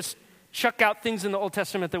 We don't just chuck out things in the Old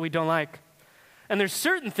Testament that we don't like. And there's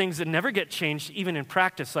certain things that never get changed, even in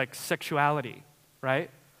practice, like sexuality, right?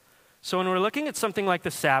 So when we're looking at something like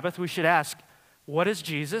the Sabbath, we should ask, what does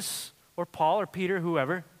Jesus or Paul or Peter,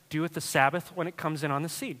 whoever, do with the Sabbath when it comes in on the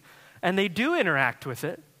scene? And they do interact with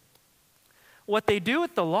it. What they do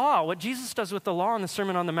with the law, what Jesus does with the law in the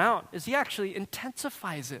Sermon on the Mount, is he actually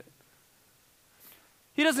intensifies it.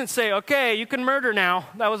 He doesn't say, okay, you can murder now.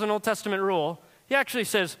 That was an Old Testament rule. He actually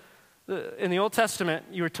says, in the Old Testament,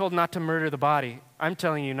 you were told not to murder the body. I'm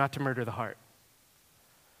telling you not to murder the heart.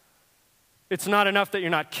 It's not enough that you're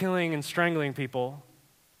not killing and strangling people,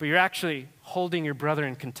 but you're actually holding your brother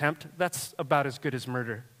in contempt. That's about as good as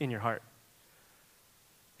murder in your heart.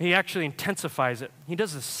 He actually intensifies it. He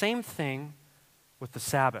does the same thing with the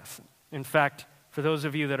Sabbath. In fact, for those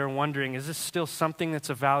of you that are wondering, is this still something that's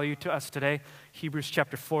of value to us today? Hebrews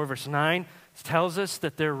chapter 4, verse 9 tells us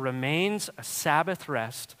that there remains a Sabbath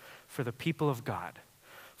rest for the people of God.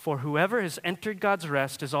 For whoever has entered God's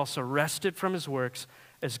rest is also rested from his works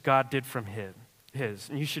as God did from his.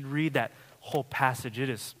 And you should read that whole passage. It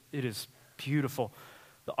is beautiful.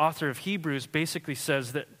 The author of Hebrews basically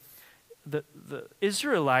says that the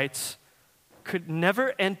Israelites could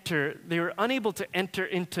never enter, they were unable to enter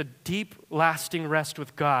into deep, lasting rest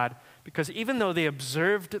with God because even though they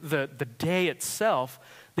observed the day itself,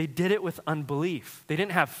 they did it with unbelief. They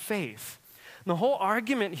didn't have faith. And the whole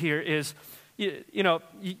argument here is,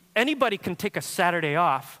 anybody can take a Saturday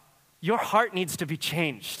off. Your heart needs to be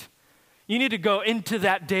changed. You need to go into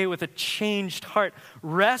that day with a changed heart.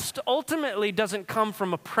 Rest ultimately doesn't come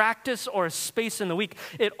from a practice or a space in the week.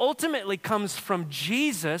 It ultimately comes from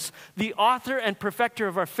Jesus, the author and perfecter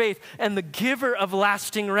of our faith and the giver of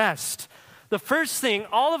lasting rest. The first thing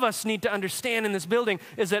all of us need to understand in this building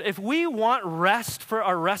is that if we want rest for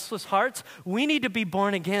our restless hearts, we need to be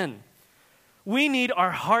born again. We need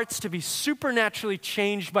our hearts to be supernaturally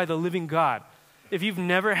changed by the living God. If you've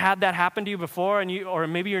never had that happen to you before, or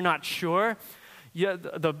maybe you're not sure,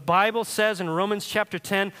 the Bible says in Romans chapter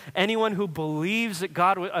 10, anyone who believes that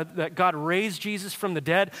God raised Jesus from the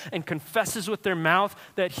dead and confesses with their mouth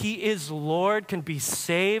that he is Lord can be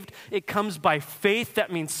saved. It comes by faith.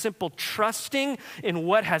 That means simple trusting in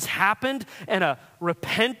what has happened and a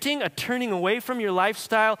repenting, a turning away from your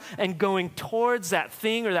lifestyle and going towards that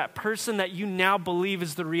thing or that person that you now believe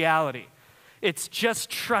is the reality. It's just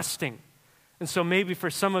trusting. And so maybe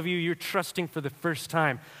for some of you, you're trusting for the first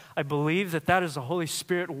time. I believe that is the Holy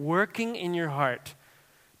Spirit working in your heart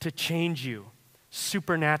to change you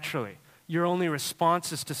supernaturally. Your only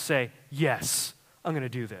response is to say, yes, I'm going to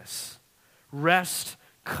do this. Rest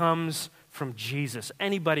comes from Jesus.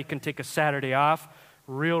 Anybody can take a Saturday off.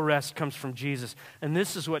 Real rest comes from Jesus. And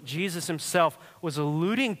this is what Jesus himself was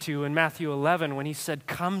alluding to in Matthew 11 when he said,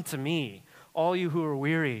 come to me, all you who are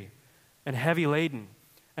weary and heavy laden,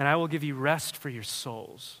 and I will give you rest for your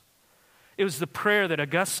souls. It was the prayer that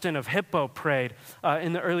Augustine of Hippo prayed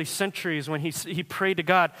in the early centuries when he prayed to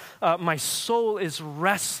God, my soul is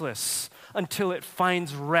restless until it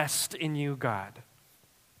finds rest in you, God.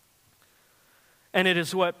 And it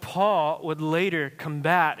is what Paul would later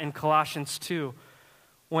combat in Colossians 2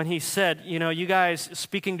 when he said, you guys,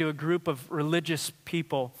 speaking to a group of religious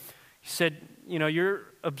people, he said, you're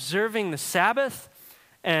observing the Sabbath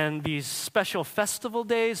and these special festival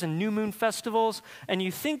days and new moon festivals, and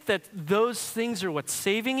you think that those things are what's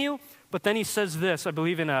saving you. But then he says this, I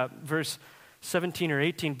believe in verse 17 or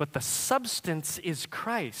 18, but the substance is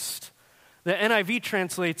Christ. The NIV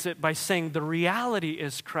translates it by saying the reality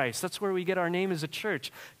is Christ. That's where we get our name as a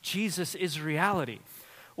church. Jesus is reality.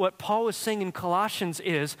 What Paul was saying in Colossians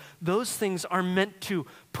is those things are meant to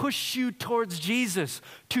push you towards Jesus,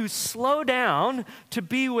 to slow down, to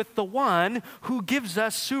be with the one who gives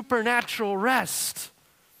us supernatural rest.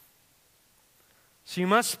 So you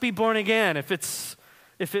must be born again. If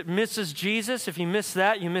it misses Jesus, if you miss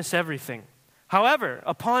that, you miss everything. However,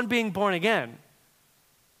 upon being born again,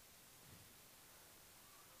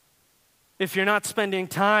 if you're not spending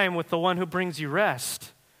time with the one who brings you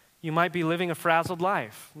rest, you might be living a frazzled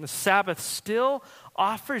life. And the Sabbath still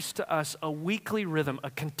offers to us a weekly rhythm,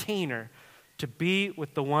 a container to be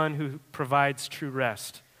with the one who provides true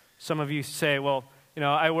rest. Some of you say, well,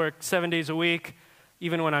 I work 7 days a week.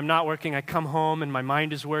 Even when I'm not working, I come home and my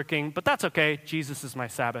mind is working. But that's okay. Jesus is my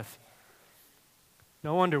Sabbath.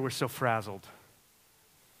 No wonder we're so frazzled.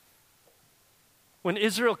 When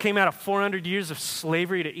Israel came out of 400 years of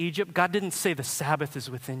slavery to Egypt, God didn't say the Sabbath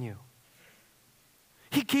is within you.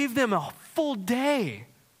 He gave them a full day.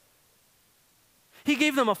 He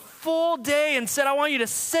gave them a full day and said, I want you to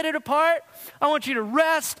set it apart. I want you to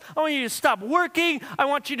rest. I want you to stop working. I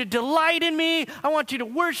want you to delight in me. I want you to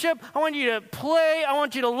worship. I want you to play. I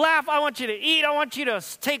want you to laugh. I want you to eat. I want you to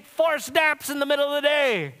take forced naps in the middle of the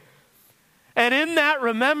day. And in that,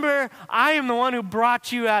 remember, I am the one who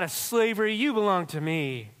brought you out of slavery. You belong to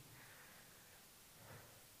me.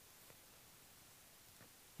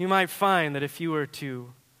 You might find that if you were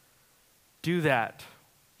to do that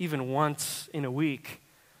even once in a week,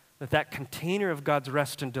 that container of God's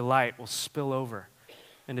rest and delight will spill over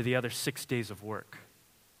into the other 6 days of work.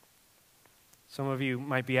 Some of you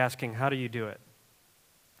might be asking, how do you do it?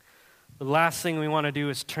 The last thing we want to do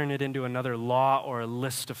is turn it into another law or a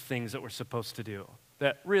list of things that we're supposed to do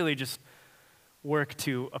that really just work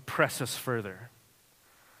to oppress us further.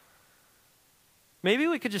 Maybe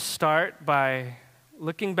we could just start by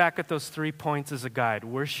looking back at those 3 points as a guide: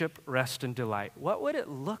 worship, rest, and delight. What would it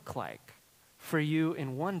look like for you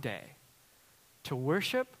in one day to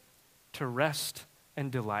worship, to rest,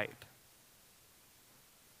 and delight?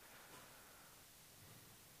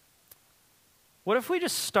 What if we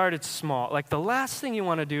just started small? Like the last thing you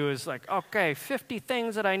want to do is like, okay, 50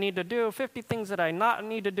 things that I need to do, 50 things that I not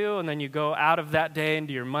need to do, and then you go out of that day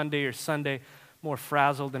into your Monday or Sunday more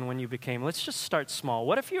frazzled than when you became. Let's just start small.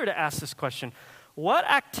 What if you were to ask this question: what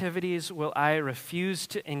activities will I refuse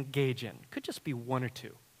to engage in? Could just be one or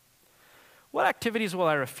two. What activities will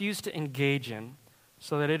I refuse to engage in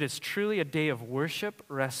so that it is truly a day of worship,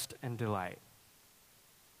 rest, and delight?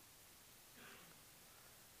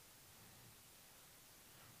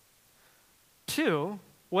 Two,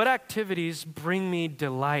 what activities bring me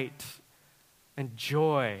delight and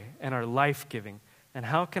joy and are life-giving, and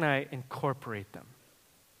how can I incorporate them?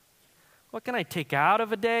 What can I take out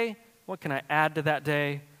of a day? What can I add to that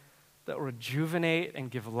day that will rejuvenate and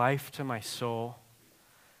give life to my soul?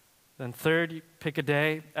 Then third, you pick a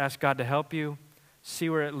day, ask God to help you, see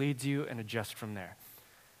where it leads you, and adjust from there.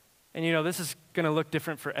 And this is going to look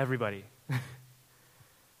different for everybody.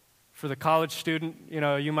 For the college student,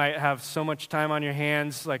 you might have so much time on your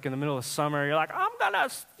hands, like in the middle of summer. You're like, I'm going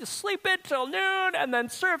to sleep in till noon and then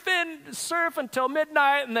surf until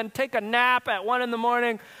midnight and then take a nap at 1 a.m.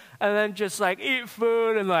 and then just like eat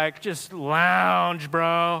food and like just lounge,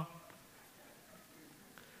 bro.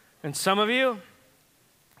 And some of you,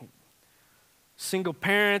 single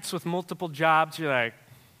parents with multiple jobs, you're like,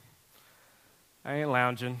 I ain't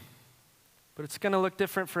lounging. But it's going to look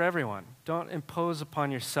different for everyone. Don't impose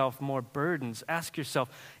upon yourself more burdens. Ask yourself,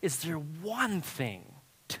 is there one thing,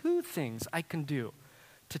 two things I can do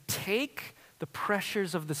to take the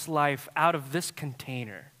pressures of this life out of this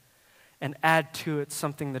container and add to it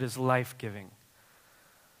something that is life-giving?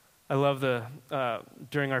 I love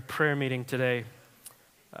during our prayer meeting today,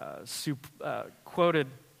 Sue quoted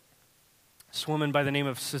this woman by the name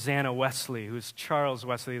of Susanna Wesley, who's Charles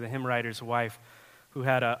Wesley, the hymn writer's wife, who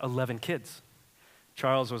had 11 kids.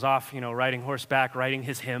 Charles was off, riding horseback, writing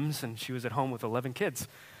his hymns, and she was at home with 11 kids.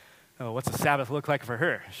 Oh, what's the Sabbath look like for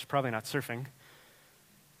her? She's probably not surfing.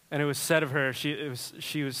 And it was said of her,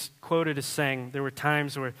 she was quoted as saying, there were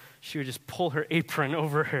times where she would just pull her apron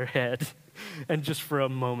over her head and just for a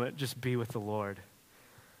moment, just be with the Lord.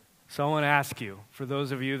 So I want to ask you, for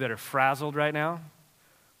those of you that are frazzled right now,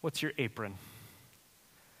 what's your apron?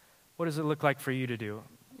 What does it look like for you to do?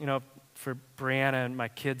 You know, for Brianna and my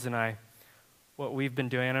kids and I, what we've been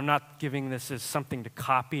doing, and I'm not giving this as something to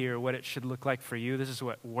copy or what it should look like for you. This is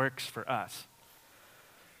what works for us.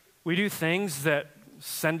 We do things that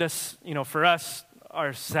send us, for us,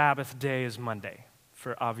 our Sabbath day is Monday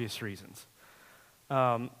for obvious reasons.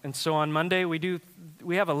 And so on Monday, we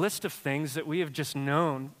have a list of things that we have just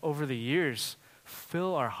known over the years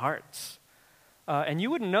fill our hearts. And you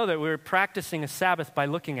wouldn't know that we're practicing a Sabbath by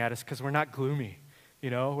looking at us because we're not gloomy.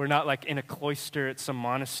 We're not like in a cloister at some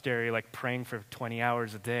monastery, like praying for 20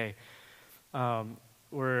 hours a day.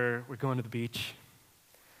 We're going to the beach.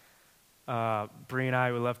 Bree and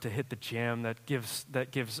I would love to hit the gym. That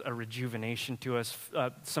gives a rejuvenation to us.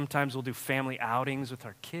 Sometimes we'll do family outings with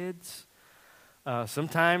our kids.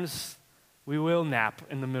 Sometimes we will nap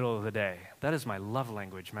in the middle of the day. That is my love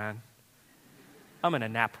language, man. I'm going to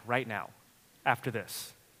nap right now after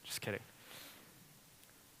this. Just kidding.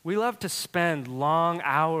 We love to spend long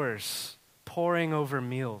hours poring over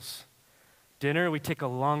meals. Dinner, we take a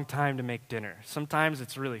long time to make dinner. Sometimes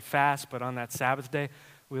it's really fast, but on that Sabbath day,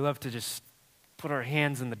 we love to just put our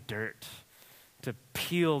hands in the dirt, to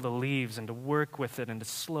peel the leaves and to work with it and to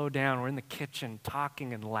slow down. We're in the kitchen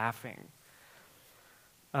talking and laughing.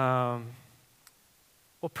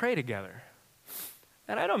 We'll pray together.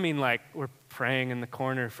 And I don't mean like we're praying in the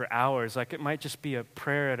corner for hours. Like it might just be a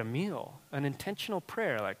prayer at a meal, an intentional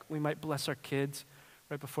prayer. Like we might bless our kids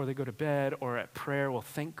right before they go to bed, or at prayer we'll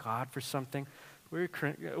thank God for something.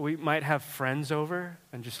 We might have friends over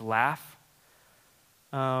and just laugh.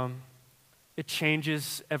 It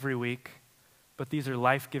changes every week, but these are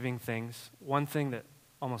life-giving things. One thing that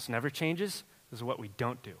almost never changes is what we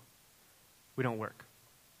don't do. We don't work.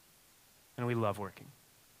 And we love working.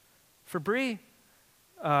 For Bree,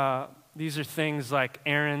 these are things like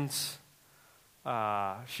errands.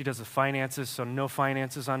 She does the finances, so no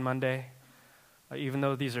finances on Monday. Even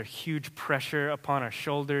though these are huge pressure upon our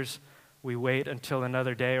shoulders, we wait until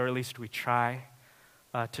another day, or at least we try.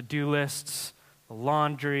 To-do lists,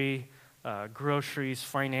 laundry, groceries,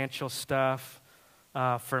 financial stuff.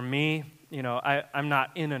 For me, I'm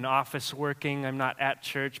not in an office working. I'm not at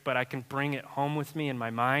church, but I can bring it home with me in my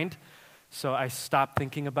mind. So I stop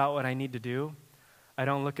thinking about what I need to do. I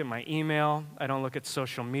don't look at my email. I don't look at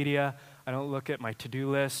social media. I don't look at my to-do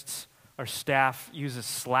lists. Our staff uses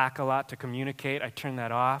Slack a lot to communicate. I turn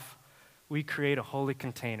that off. We create a holy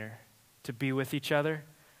container to be with each other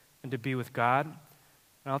and to be with God.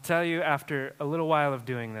 And I'll tell you, after a little while of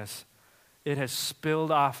doing this, it has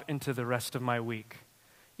spilled off into the rest of my week.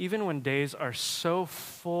 Even when days are so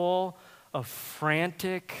full of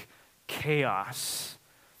frantic chaos,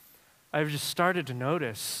 I've just started to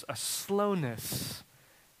notice a slowness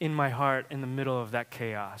in my heart in the middle of that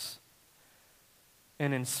chaos.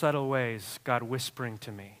 And in subtle ways, God whispering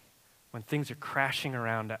to me, when things are crashing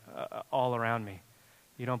around all around me,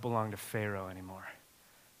 you don't belong to Pharaoh anymore.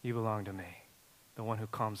 You belong to me, the one who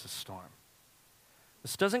calms the storm.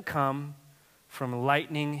 This doesn't come from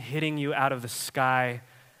lightning hitting you out of the sky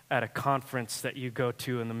at a conference that you go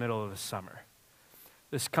to in the middle of the summer.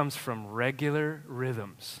 This comes from regular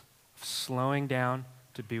rhythms of slowing down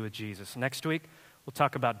to be with Jesus. Next week, we'll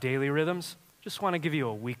talk about daily rhythms. Just want to give you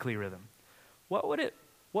a weekly rhythm. What would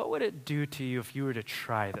it do to you if you were to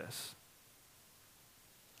try this?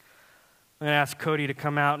 I'm going to ask Cody to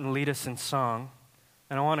come out and lead us in song.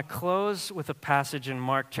 And I want to close with a passage in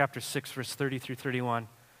Mark chapter 6, verse 30 through 31.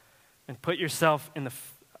 And put yourself in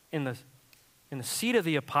the seat of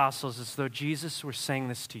the apostles as though Jesus were saying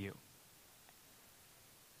this to you.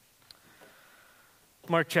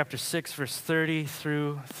 Mark chapter 6, verse 30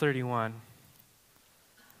 through 31.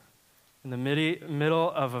 In the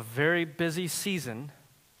middle of a very busy season,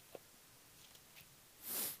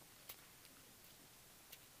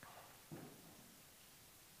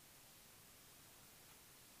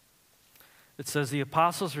 it says, the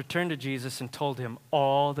apostles returned to Jesus and told him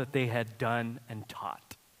all that they had done and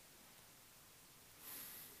taught.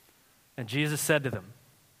 And Jesus said to them,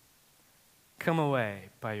 come away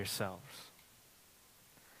by yourselves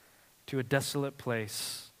to a desolate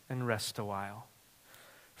place and rest a while.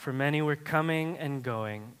 For many were coming and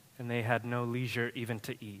going, and they had no leisure even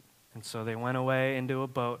to eat. And so they went away into a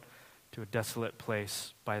boat to a desolate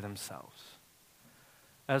place by themselves.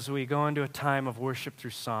 As we go into a time of worship through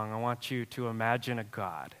song, I want you to imagine a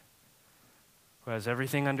God who has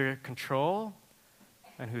everything under control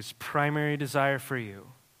and whose primary desire for you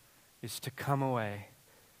is to come away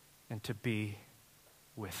and to be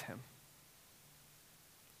with him.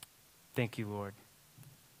 Thank you, Lord,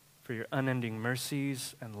 for for your unending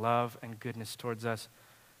mercies and love and goodness towards us.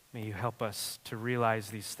 May you help us to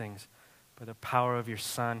realize these things by the power of your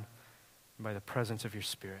Son and by the presence of your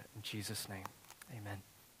Spirit. In Jesus' name, amen.